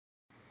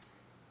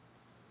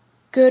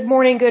Good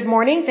morning, good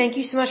morning. Thank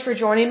you so much for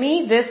joining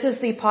me. This is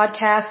the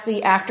podcast,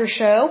 The After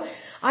Show.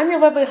 I'm your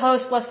lovely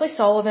host, Lesley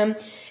Sullivan,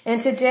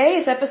 and today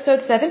is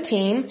episode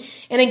 17.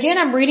 And again,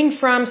 I'm reading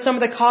from some of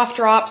the cough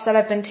drops that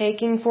I've been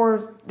taking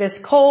for this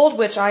cold,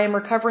 which I am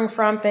recovering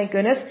from, thank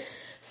goodness.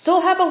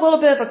 Still have a little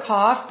bit of a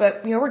cough,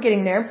 but we're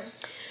getting there.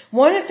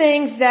 One of the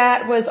things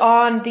that was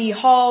on the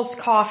Hall's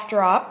cough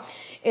drop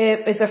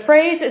is a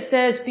phrase that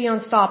says, be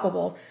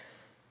unstoppable.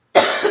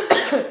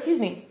 Excuse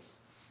me.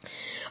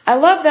 I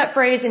love that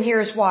phrase, and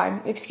here's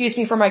why. Excuse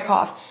me for my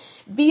cough.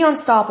 Be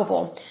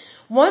unstoppable.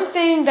 One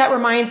thing that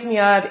reminds me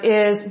of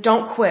is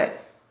don't quit.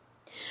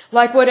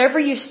 Like whatever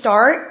you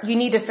start, you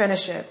need to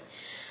finish it.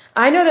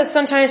 I know that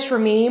sometimes for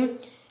me,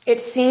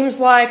 it seems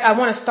like I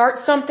want to start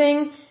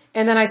something,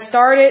 and then I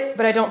start it,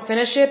 but I don't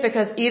finish it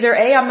because either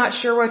A, I'm not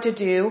sure what to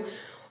do,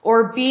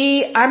 or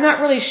B, I'm not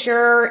really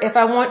sure if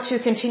I want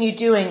to continue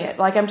doing it.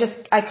 Like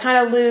I kind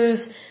of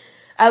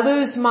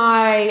lose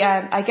my,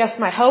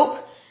 my hope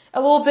a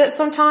little bit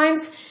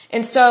sometimes.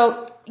 And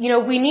so,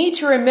 we need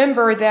to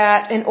remember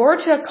that in order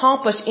to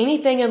accomplish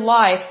anything in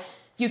life,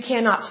 you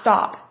cannot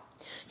stop.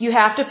 You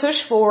have to push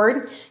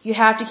forward. You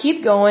have to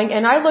keep going.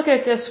 And I look at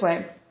it this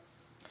way.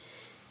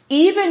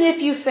 Even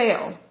if you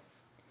fail,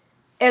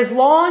 as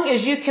long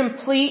as you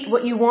complete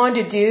what you want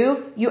to do,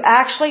 you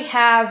actually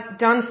have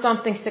done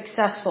something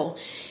successful.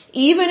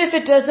 Even if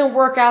it doesn't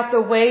work out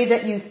the way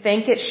that you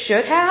think it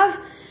should have,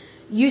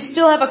 you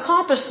still have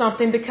accomplished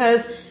something because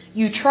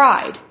you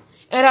tried.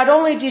 And not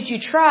only did you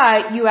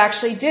try, you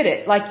actually did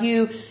it. Like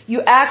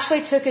you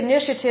actually took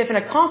initiative and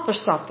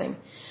accomplished something.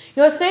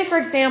 Let's say, for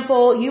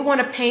example, you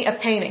want to paint a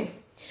painting.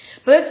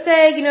 But let's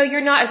say,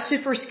 you're not a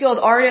super skilled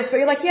artist, but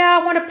you're like, yeah,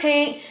 I want to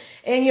paint,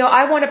 and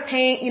I want to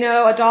paint,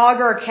 a dog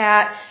or a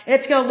cat, and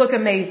it's going to look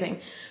amazing.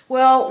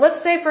 Well,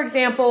 let's say, for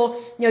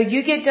example,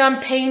 you get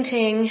done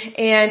painting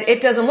and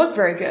it doesn't look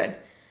very good.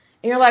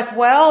 And you're like,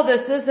 well,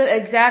 this isn't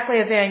exactly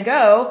a Van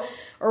Gogh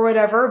or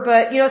whatever,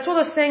 but, it's one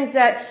of those things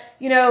that,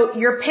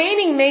 your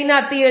painting may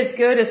not be as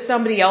good as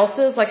somebody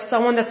else's, like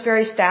someone that's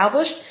very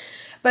established.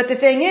 But the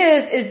thing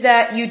is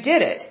that you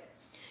did it.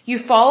 You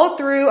followed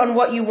through on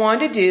what you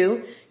wanted to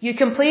do. You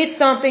completed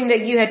something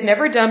that you had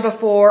never done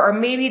before, or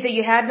maybe that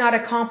you had not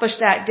accomplished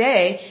that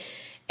day.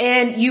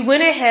 And you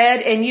went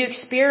ahead and you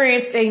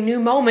experienced a new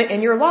moment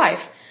in your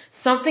life.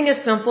 Something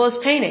as simple as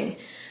painting.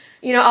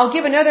 I'll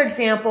give another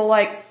example,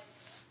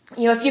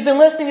 if you've been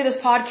listening to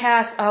this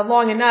podcast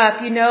long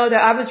enough, you know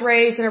that I was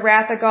raised in a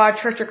Wrath of God,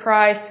 Church of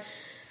Christ,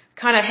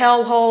 kind of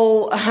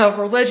hellhole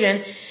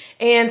religion.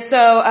 And so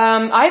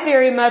I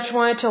very much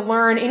wanted to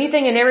learn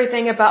anything and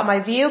everything about my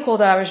vehicle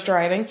that I was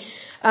driving.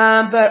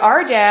 But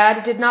our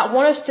dad did not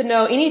want us to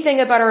know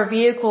anything about our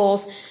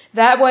vehicles.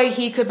 That way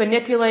he could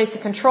manipulate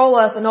and control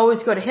us and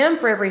always go to him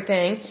for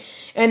everything.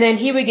 And then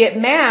he would get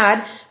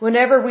mad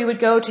whenever we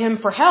would go to him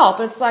for help.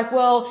 It's like,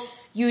 well,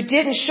 you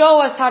didn't show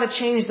us how to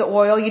change the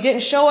oil. You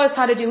didn't show us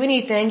how to do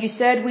anything. You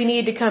said we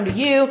need to come to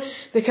you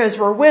because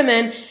we're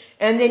women.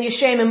 And then you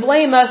shame and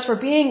blame us for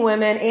being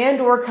women and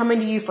or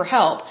coming to you for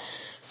help.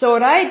 So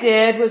what I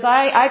did was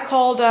I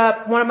called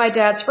up one of my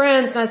dad's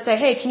friends and I said,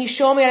 hey, can you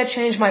show me how to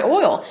change my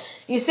oil?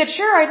 And he said,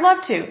 sure, I'd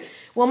love to.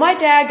 Well, my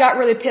dad got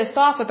really pissed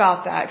off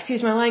about that.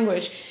 Excuse my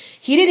language.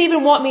 He didn't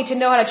even want me to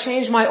know how to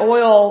change my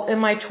oil in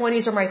my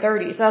 20s or my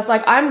 30s. I was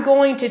like, I'm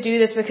going to do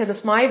this because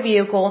it's my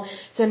vehicle.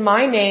 It's in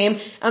my name.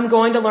 I'm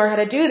going to learn how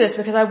to do this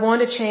because I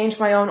want to change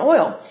my own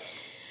oil.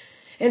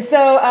 And so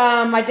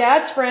my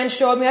dad's friend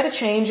showed me how to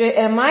change it,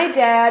 and my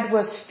dad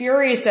was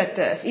furious at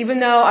this, even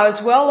though I was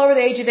well over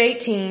the age of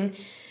 18.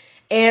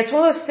 And it's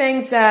one of those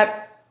things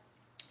that,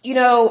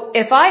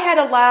 if I had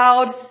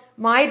allowed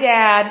my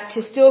dad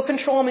to still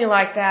control me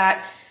like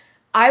that,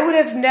 I would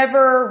have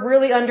never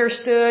really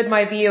understood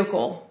my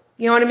vehicle.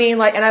 You know what I mean?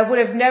 And I would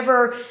have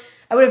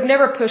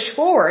never pushed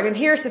forward. And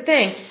here's the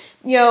thing,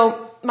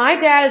 my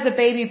dad is a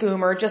baby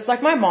boomer, just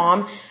like my mom.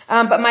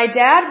 But my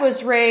dad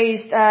was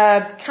raised,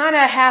 kind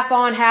of half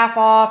on, half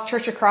off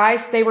Church of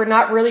Christ. They were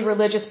not really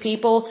religious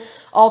people.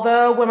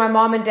 Although when my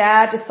mom and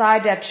dad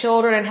decided to have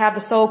children and have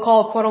the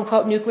so-called quote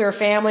unquote nuclear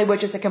family,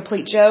 which is a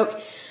complete joke,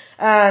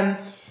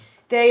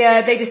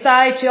 they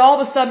decided to all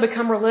of a sudden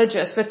become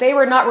religious. But they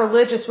were not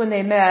religious when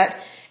they met,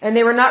 and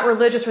they were not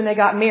religious when they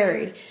got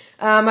married.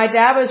 My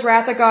dad was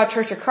Wrath of God,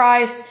 Church of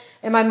Christ,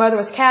 and my mother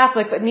was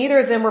Catholic, but neither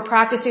of them were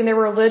practicing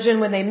their religion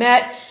when they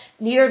met.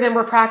 Neither of them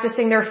were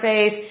practicing their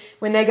faith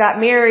when they got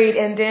married.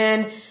 And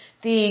then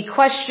the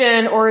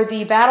question or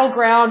the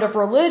battleground of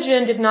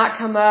religion did not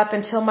come up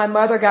until my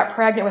mother got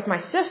pregnant with my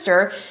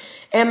sister.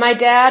 And my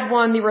dad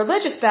won the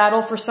religious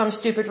battle for some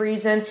stupid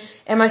reason.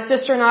 And my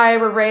sister and I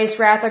were raised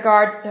Wrath of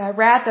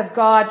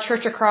God,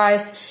 Church of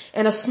Christ,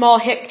 in a small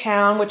hick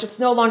town, which it's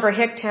no longer a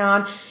hick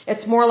town.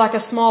 It's more like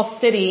a small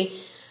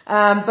city.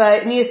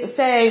 But needless to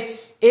say,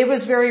 it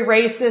was very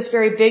racist,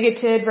 very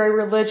bigoted, very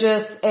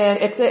religious, and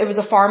it was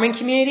a farming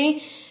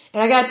community.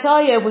 And I gotta tell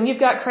you, when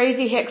you've got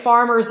crazy hick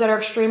farmers that are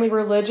extremely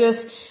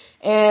religious,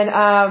 and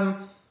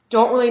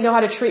don't really know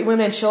how to treat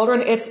women and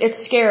children,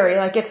 it's scary.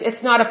 Like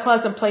it's not a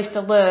pleasant place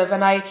to live.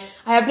 And I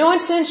have no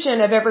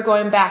intention of ever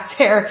going back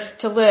there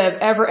to live,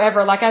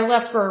 ever. Like I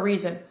left for a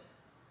reason.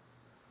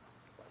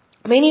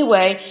 But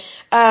anyway,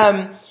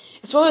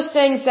 it's one of those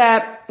things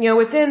that,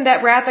 within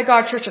that Wrath of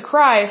God Church of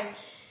Christ,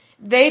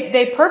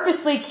 they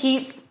purposely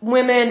keep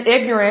women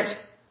ignorant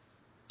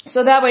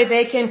so that way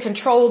they can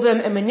control them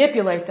and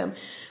manipulate them.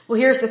 Well,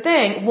 here's the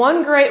thing.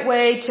 One great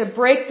way to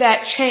break that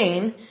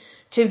chain,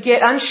 to get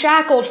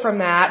unshackled from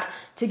that,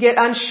 to get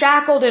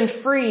unshackled and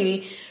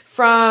free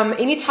from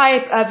any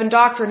type of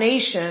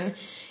indoctrination,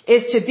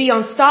 is to be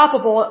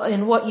unstoppable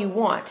in what you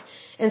want.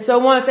 And so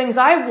one of the things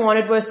I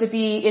wanted was to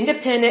be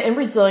independent and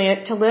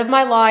resilient, to live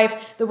my life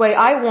the way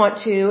I want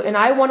to, and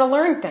I want to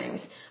learn things.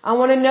 I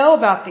want to know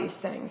about these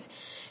things.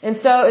 And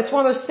so it's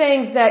one of those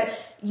things that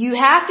you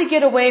have to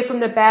get away from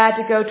the bad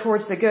to go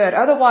towards the good.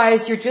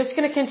 Otherwise, you're just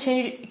going to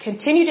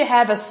continue to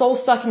have a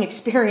soul-sucking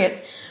experience,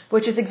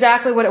 which is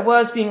exactly what it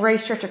was being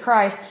raised Church of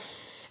Christ.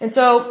 And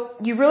so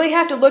you really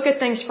have to look at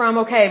things from,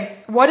 okay,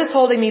 what is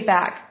holding me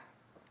back?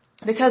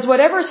 Because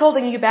whatever is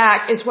holding you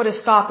back is what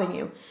is stopping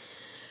you.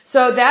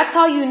 So that's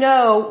how you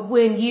know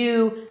when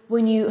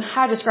you,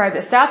 how to describe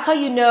this? That's how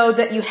you know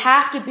that you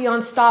have to be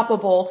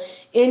unstoppable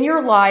in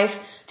your life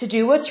to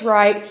do what's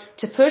right,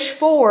 to push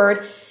forward,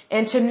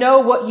 and to know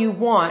what you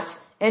want,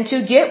 and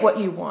to get what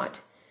you want.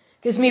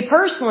 Because me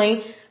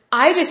personally,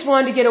 I just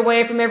wanted to get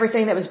away from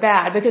everything that was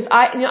bad, because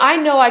I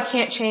know I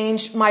can't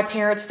change my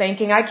parents'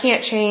 thinking. I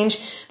can't change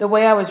the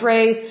way I was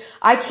raised.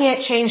 I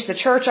can't change the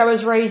church I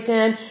was raised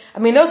in. I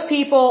mean, those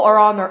people are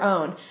on their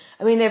own.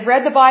 I mean, they've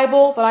read the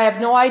Bible, but I have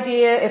no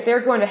idea if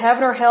they're going to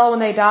heaven or hell when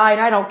they die,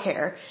 and I don't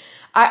care.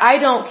 I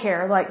don't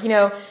care. Like,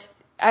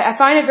 I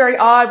find it very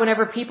odd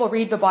whenever people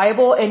read the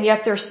Bible and yet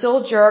they're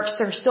still jerks,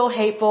 they're still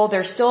hateful,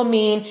 they're still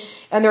mean,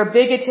 and they're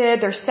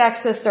bigoted, they're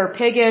sexist, they're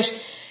piggish,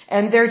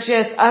 and they're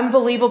just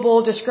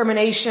unbelievable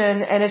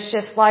discrimination, and it's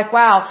just like,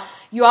 wow,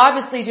 you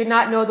obviously do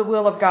not know the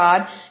will of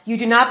God, you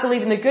do not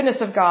believe in the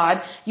goodness of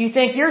God, you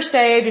think you're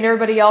saved and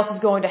everybody else is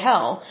going to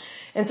hell.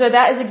 And so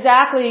that is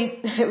exactly,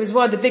 it was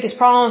one of the biggest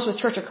problems with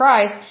Church of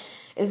Christ,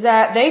 is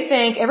that they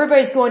think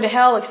everybody's going to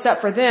hell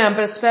except for them,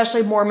 but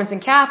especially Mormons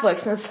and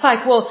Catholics. And it's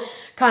like, well,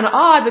 kind of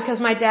odd because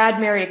my dad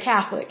married a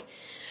Catholic.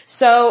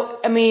 So,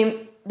 I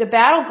mean, the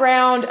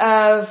battleground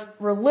of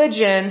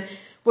religion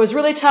was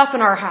really tough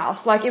in our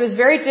house. Like, it was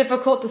very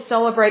difficult to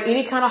celebrate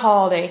any kind of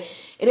holiday.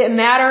 It didn't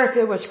matter if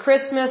it was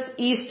Christmas,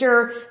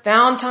 Easter,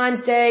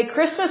 Valentine's Day.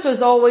 Christmas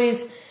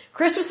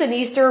and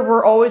Easter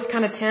were always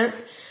kind of tense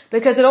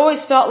because it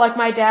always felt like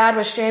my dad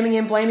was shaming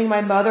and blaming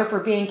my mother for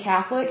being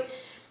Catholic.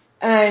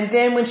 And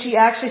then when she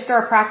actually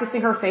started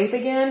practicing her faith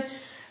again,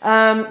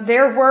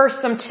 there were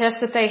some tiffs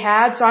that they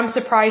had, so I'm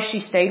surprised she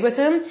stayed with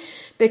him,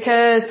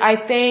 because I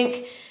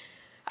think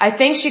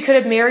she could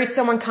have married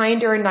someone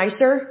kinder and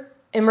nicer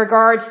in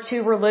regards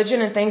to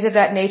religion and things of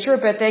that nature,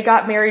 but they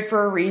got married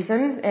for a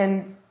reason,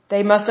 and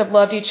they must have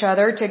loved each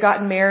other to have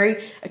gotten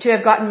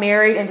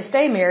married and to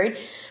stay married.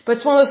 But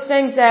it's one of those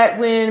things that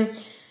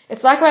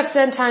it's like what I've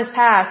said in times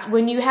past,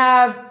 when you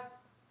have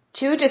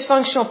two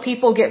dysfunctional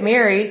people get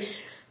married,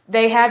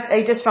 they have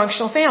a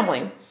dysfunctional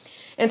family.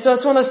 And so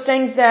it's one of those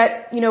things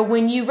that,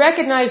 when you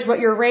recognize what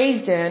you're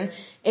raised in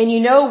and you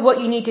know what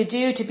you need to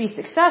do to be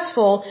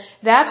successful,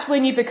 that's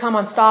when you become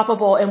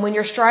unstoppable. And when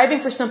you're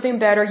striving for something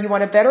better, you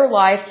want a better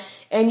life,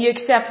 and you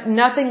accept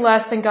nothing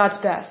less than God's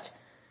best.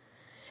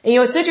 And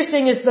what's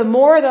interesting is the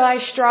more that I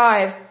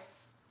strive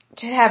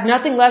to have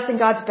nothing less than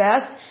God's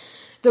best,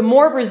 the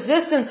more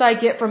resistance I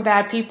get from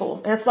bad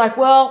people. And it's like,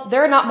 well,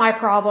 they're not my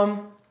problem.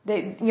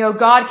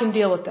 God can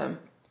deal with them.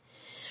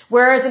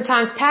 Whereas in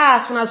times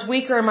past, when I was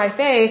weaker in my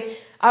faith,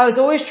 I was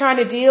always trying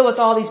to deal with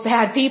all these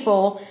bad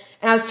people,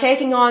 and I was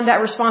taking on that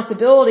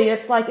responsibility.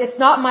 It's like, it's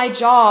not my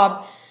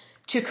job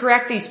to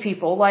correct these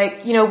people.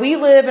 Like, we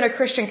live in a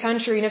Christian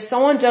country, and if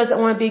someone doesn't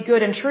want to be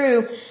good and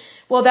true,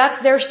 well,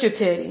 that's their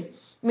stupidity.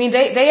 I mean,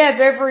 they have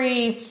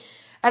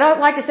I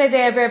don't like to say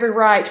they have every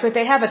right, but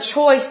they have a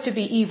choice to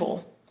be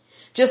evil.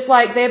 Just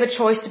like they have a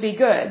choice to be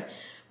good.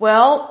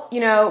 Well,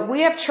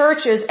 we have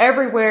churches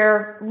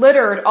everywhere,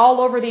 littered all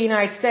over the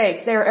United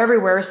States. They're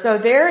everywhere. So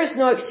there is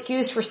no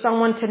excuse for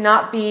someone to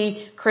not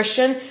be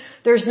Christian.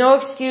 There's no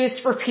excuse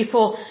for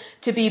people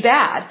to be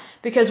bad,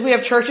 because we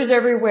have churches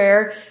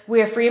everywhere.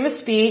 We have freedom of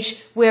speech.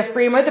 We have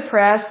freedom of the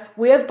press.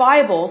 We have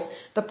Bibles.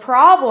 The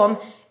problem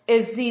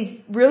is these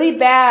really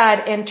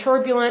bad and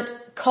turbulent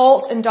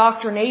cult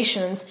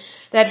indoctrinations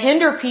that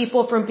hinder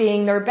people from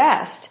being their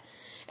best.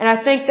 And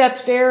I think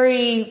that's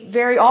very,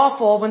 very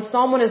awful when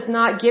someone is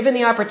not given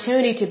the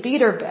opportunity to be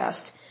their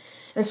best.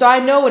 And so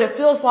I know what it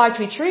feels like to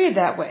be treated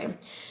that way.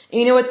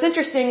 And what's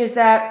interesting is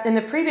that in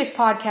the previous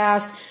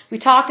podcast, we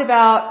talked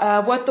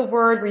about what the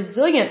word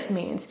resilience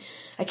means.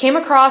 I came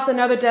across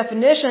another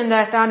definition that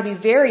I found to be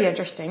very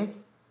interesting.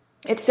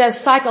 It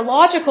says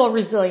psychological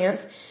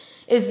resilience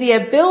is the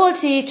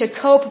ability to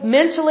cope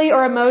mentally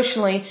or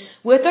emotionally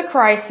with a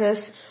crisis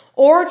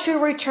or to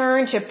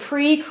return to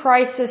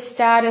pre-crisis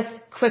status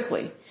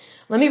quickly.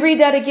 Let me read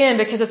that again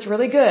because it's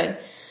really good.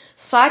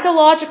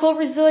 Psychological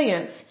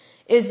resilience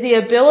is the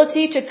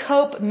ability to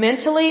cope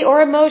mentally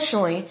or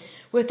emotionally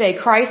with a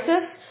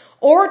crisis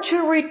or to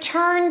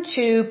return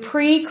to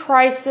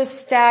pre-crisis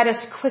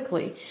status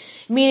quickly.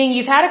 Meaning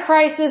you've had a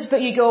crisis,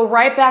 but you go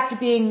right back to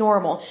being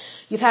normal.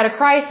 You've had a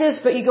crisis,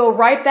 but you go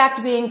right back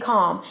to being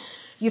calm.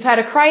 You've had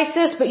a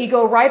crisis, but you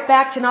go right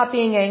back to not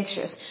being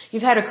anxious.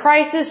 You've had a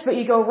crisis, but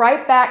you go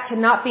right back to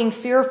not being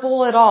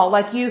fearful at all.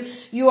 Like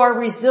you are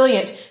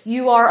resilient.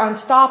 You are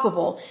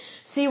unstoppable.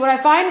 See, what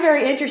I find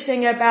very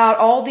interesting about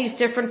all these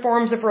different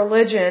forms of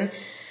religion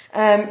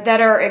that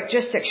are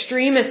just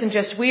extremists and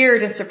just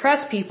weird and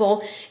suppress people,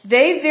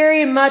 they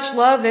very much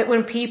love it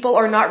when people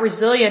are not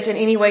resilient in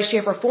any way,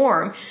 shape, or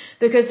form,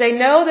 because they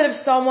know that if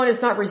someone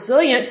is not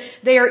resilient,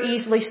 they are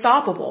easily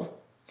stoppable.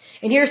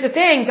 And here's the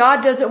thing,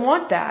 God doesn't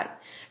want that.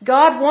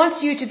 God wants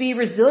you to be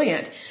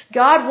resilient.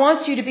 God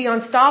wants you to be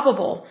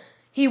unstoppable.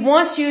 He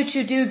wants you to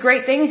do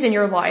great things in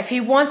your life.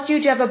 He wants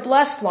you to have a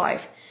blessed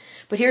life.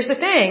 But here's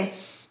the thing,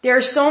 there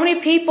are so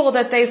many people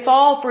that they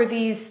fall for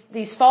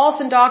these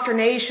false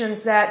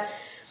indoctrinations that,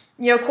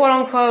 quote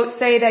unquote,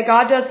 say that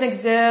God doesn't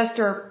exist,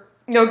 or,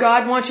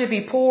 God wants you to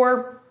be poor.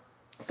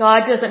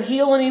 God doesn't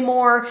heal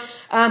anymore.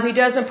 He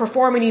doesn't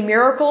perform any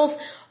miracles.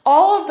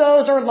 All of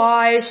those are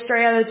lies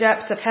straight out of the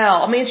depths of hell.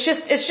 I mean,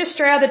 it's just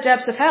straight out of the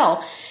depths of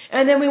hell.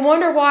 And then we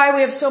wonder why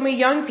we have so many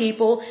young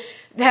people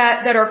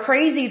that are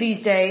crazy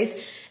these days,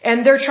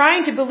 and they're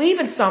trying to believe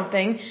in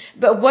something,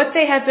 but what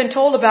they have been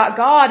told about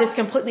God is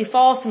completely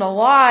false and a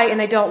lie, and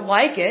they don't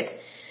like it,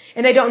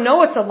 and they don't know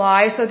it's a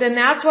lie, so then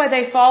that's why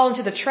they fall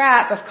into the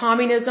trap of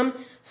communism,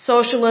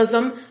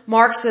 socialism,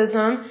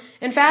 Marxism,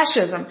 and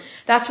fascism.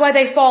 That's why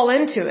they fall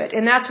into it,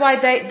 and that's why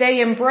they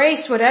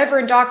embrace whatever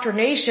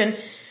indoctrination,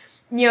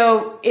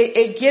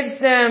 it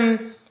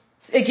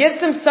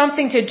gives them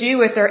something to do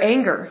with their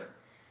anger.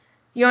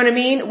 You know what I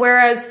mean?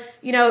 Whereas,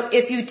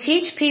 if you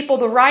teach people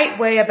the right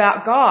way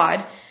about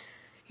God,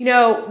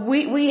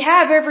 we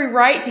have every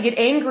right to get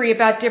angry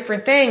about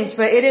different things,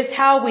 but it is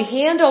how we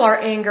handle our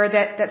anger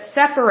that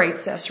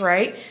separates us,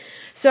 right?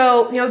 So,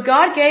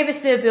 God gave us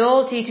the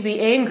ability to be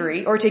angry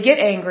or to get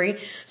angry,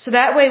 so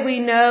that way we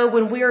know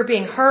when we are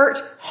being hurt,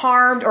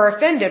 harmed, or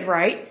offended,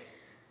 right?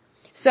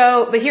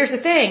 So, but here's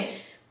the thing.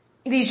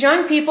 These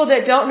young people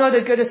that don't know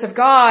the goodness of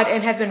God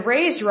and have been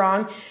raised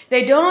wrong,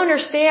 they don't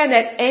understand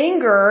that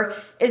anger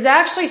is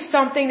actually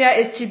something that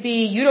is to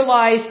be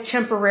utilized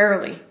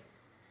temporarily.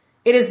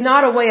 It is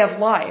not a way of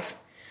life.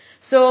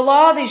 So a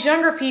lot of these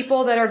younger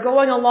people that are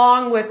going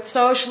along with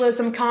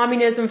socialism,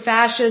 communism,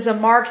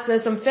 fascism,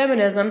 Marxism,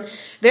 feminism,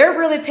 they're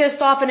really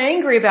pissed off and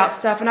angry about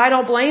stuff, and I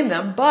don't blame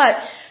them, but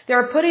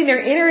they're putting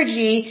their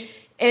energy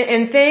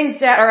in things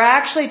that are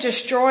actually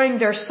destroying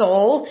their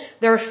soul,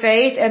 their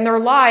faith, and their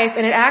life,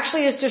 and it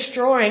actually is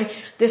destroying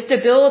the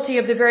stability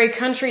of the very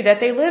country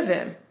that they live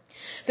in.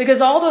 Because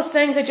all those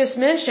things I just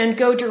mentioned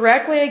go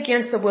directly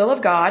against the will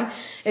of God,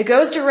 it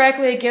goes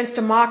directly against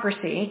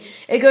democracy,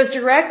 it goes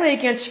directly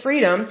against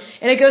freedom,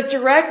 and it goes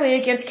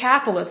directly against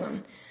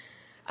capitalism.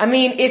 I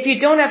mean, if you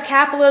don't have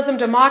capitalism,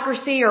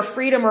 democracy, or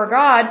freedom or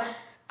God,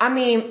 I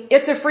mean,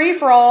 it's a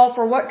free-for-all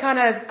for what kind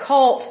of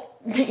cult,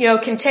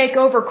 can take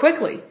over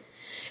quickly.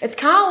 It's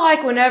kind of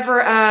like when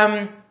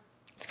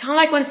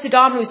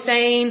Saddam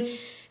Hussein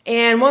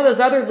and one of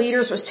those other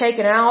leaders was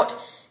taken out,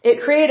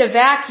 it created a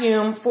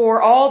vacuum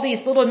for all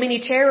these little mini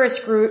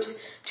terrorist groups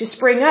to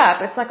spring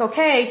up. It's like,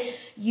 okay,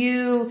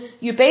 you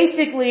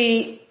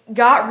basically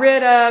got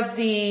rid of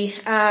the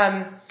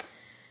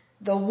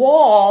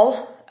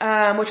wall,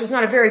 which was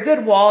not a very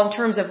good wall in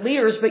terms of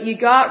leaders, but you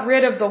got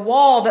rid of the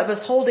wall that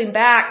was holding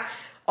back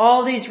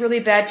all these really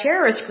bad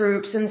terrorist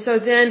groups. And so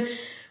then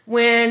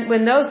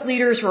when those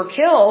leaders were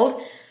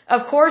killed,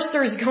 of course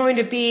there's going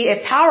to be a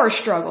power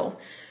struggle.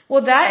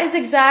 Well, that is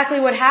exactly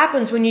what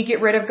happens when you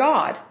get rid of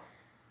God.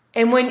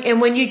 And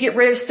when you get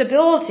rid of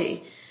stability.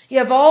 You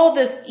have all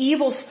this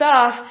evil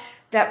stuff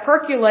that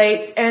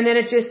percolates, and then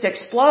it just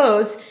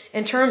explodes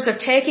in terms of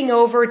taking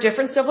over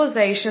different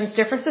civilizations,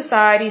 different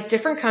societies,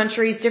 different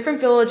countries, different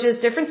villages,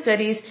 different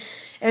cities,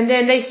 and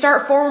then they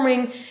start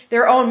forming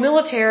their own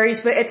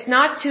militaries, but it's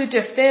not to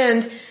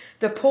defend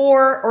the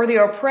poor or the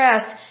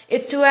oppressed,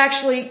 it's to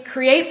actually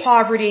create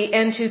poverty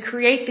and to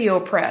create the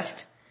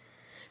oppressed.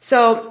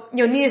 So,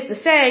 needless to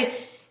say,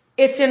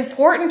 it's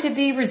important to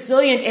be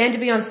resilient and to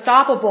be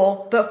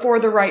unstoppable, but for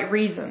the right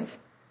reasons.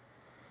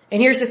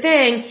 And here's the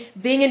thing,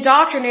 being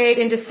indoctrinated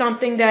into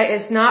something that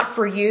is not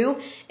for you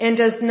and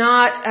does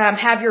not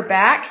have your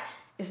back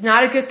is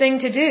not a good thing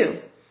to do.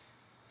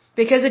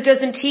 Because it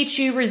doesn't teach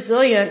you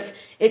resilience,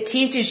 it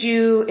teaches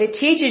you,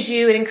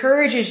 it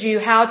encourages you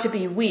how to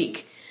be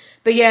weak.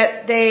 But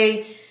yet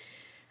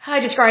how do I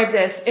describe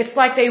this? It's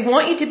like they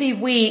want you to be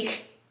weak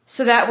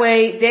so that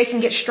way they can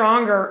get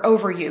stronger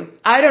over you.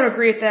 I don't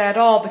agree with that at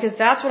all, because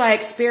that's what I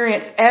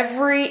experienced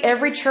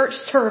every church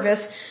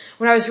service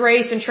when I was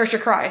raised in Church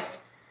of Christ.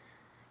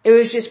 It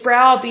was just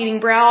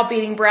browbeating.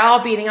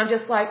 I'm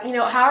just like,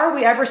 how are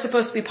we ever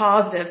supposed to be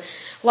positive?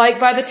 Like,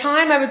 by the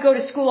time I would go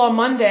to school on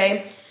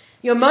Monday,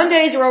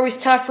 Mondays are always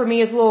tough for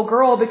me as a little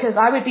girl because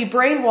I would be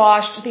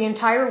brainwashed the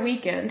entire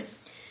weekend.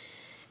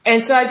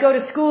 And so I'd go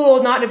to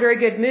school not in a very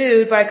good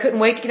mood, but I couldn't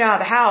wait to get out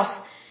of the house.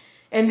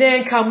 And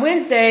then come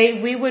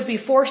Wednesday, we would be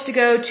forced to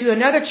go to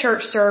another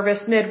church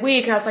service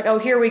midweek. And I was like, oh,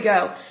 here we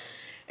go.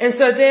 And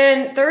so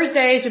then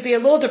Thursdays would be a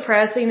little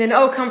depressing. Then,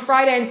 come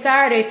Friday and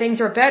Saturday, things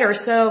are better.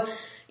 So,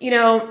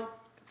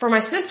 for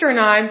my sister and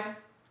I,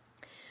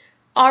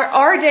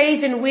 our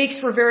days and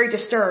weeks were very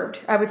disturbed,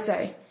 I would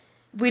say.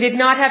 We did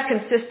not have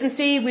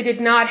consistency. We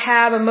did not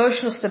have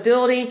emotional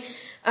stability.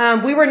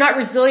 We were not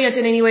resilient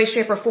in any way,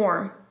 shape, or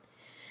form.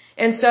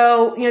 And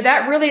so,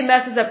 that really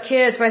messes up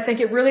kids, but I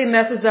think it really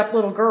messes up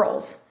little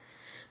girls.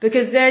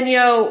 Because then,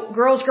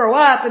 girls grow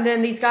up and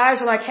then these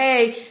guys are like, hey,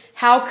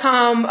 how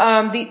come,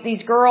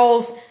 these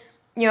girls,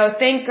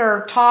 think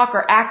or talk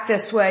or act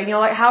this way?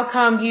 Like, how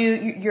come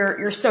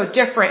you're so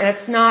different? And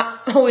it's not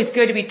always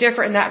good to be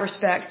different in that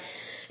respect.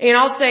 And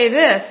I'll say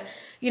this,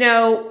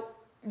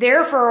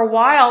 there for a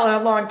while and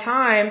a long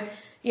time,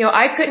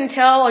 I couldn't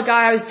tell a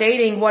guy I was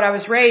dating what I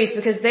was raised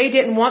because they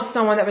didn't want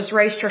someone that was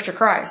raised Church of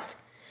Christ.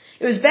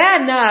 It was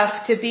bad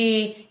enough to be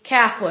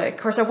Catholic.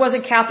 Of course, I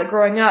wasn't Catholic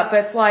growing up, but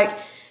it's like,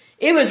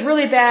 it was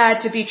really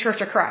bad to be Church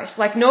of Christ.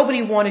 Like,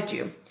 nobody wanted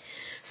you.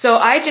 So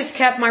I just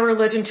kept my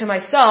religion to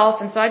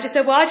myself, and so I just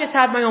said, well, I just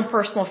have my own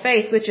personal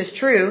faith, which is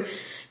true,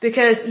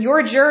 because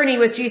your journey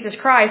with Jesus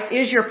Christ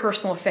is your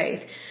personal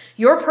faith.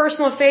 Your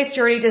personal faith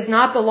journey does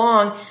not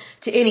belong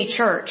to any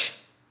church,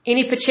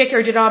 any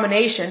particular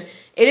denomination.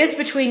 It is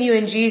between you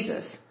and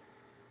Jesus.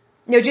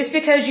 Just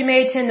because you may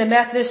attend the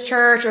Methodist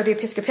church or the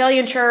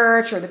Episcopalian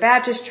church or the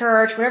Baptist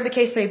church, whatever the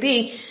case may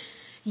be,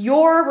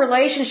 your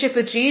relationship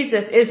with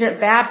Jesus isn't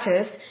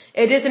Baptist,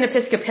 it isn't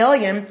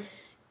Episcopalian,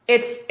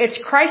 it's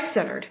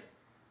Christ-centered.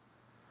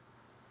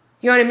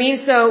 You know what I mean?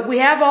 So we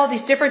have all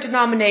these different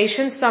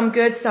denominations, some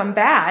good, some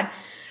bad,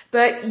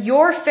 but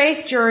your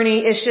faith journey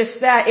is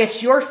just that,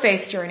 it's your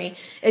faith journey.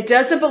 It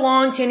doesn't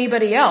belong to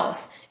anybody else.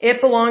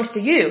 It belongs to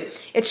you.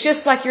 It's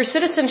just like your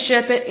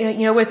citizenship,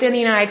 within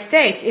the United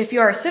States, if you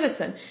are a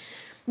citizen.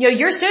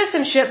 Your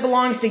citizenship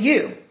belongs to you.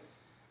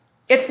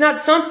 It's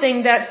not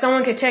something that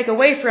someone could take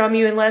away from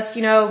you unless,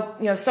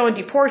 someone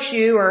deports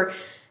you or,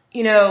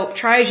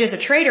 tries you as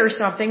a traitor or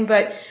something,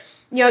 but,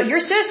 your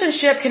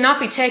citizenship cannot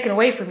be taken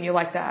away from you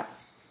like that.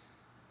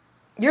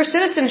 Your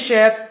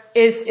citizenship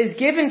is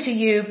given to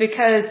you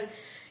because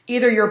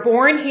either you're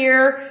born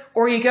here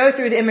or you go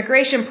through the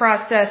immigration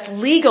process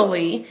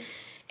legally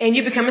and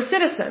you become a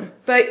citizen.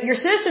 But your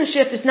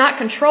citizenship is not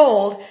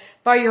controlled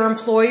by your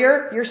employer,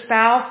 your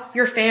spouse,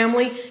 your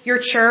family, your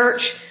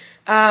church,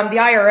 the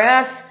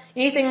IRS,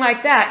 anything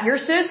like that. Your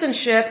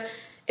citizenship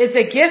is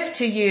a gift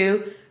to you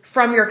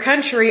from your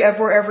country of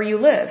wherever you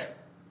live.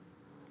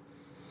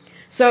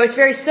 So it's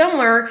very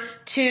similar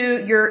to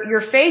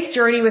your faith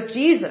journey with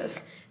Jesus.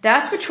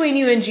 That's between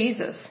you and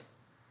Jesus.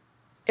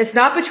 It's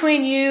not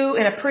between you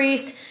and a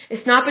priest.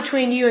 It's not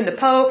between you and the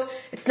Pope.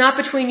 It's not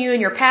between you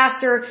and your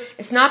pastor.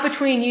 It's not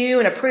between you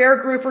and a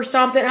prayer group or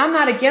something. I'm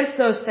not against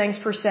those things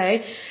per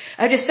se.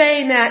 I'm just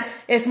saying that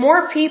if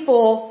more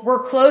people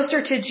were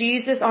closer to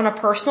Jesus on a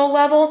personal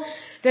level,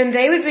 then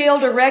they would be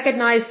able to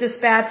recognize this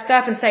bad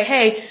stuff and say,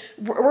 hey,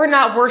 we're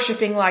not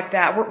worshiping like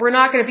that. We're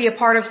not going to be a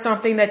part of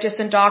something that just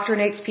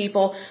indoctrinates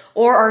people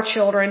or our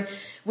children.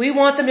 We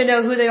want them to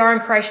know who they are in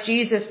Christ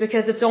Jesus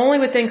because it's only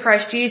within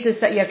Christ Jesus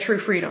that you have true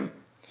freedom.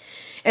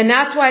 And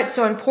that's why it's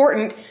so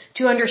important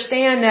to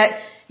understand that,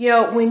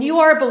 when you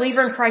are a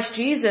believer in Christ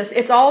Jesus,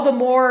 it's all the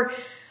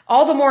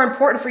more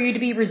important for you to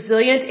be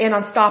resilient and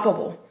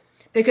unstoppable.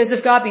 Because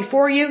if God be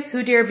for you,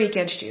 who dare be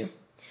against you?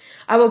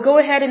 I will go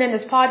ahead and end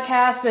this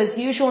podcast, but as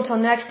usual, until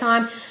next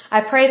time,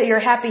 I pray that you're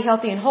happy,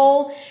 healthy, and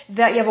whole,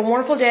 that you have a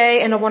wonderful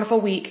day and a wonderful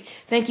week.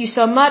 Thank you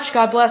so much.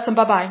 God bless and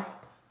bye-bye.